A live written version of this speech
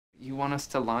want us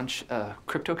to launch a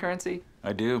cryptocurrency?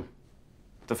 I do.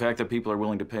 The fact that people are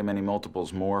willing to pay many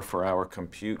multiples more for our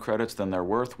compute credits than they're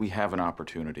worth, we have an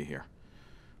opportunity here.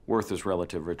 Worth is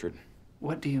relative, Richard.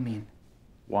 What do you mean?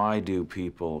 Why do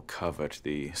people covet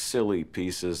the silly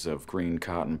pieces of green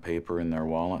cotton paper in their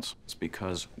wallets? It's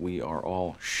because we are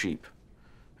all sheep,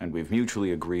 and we've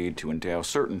mutually agreed to endow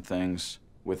certain things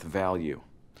with value.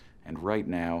 And right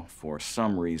now, for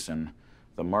some reason,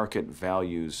 the market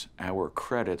values our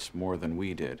credits more than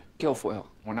we did. Gilfoyle,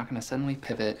 we're not going to suddenly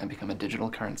pivot and become a digital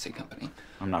currency company.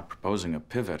 I'm not proposing a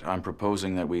pivot. I'm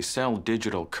proposing that we sell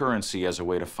digital currency as a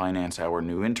way to finance our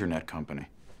new internet company.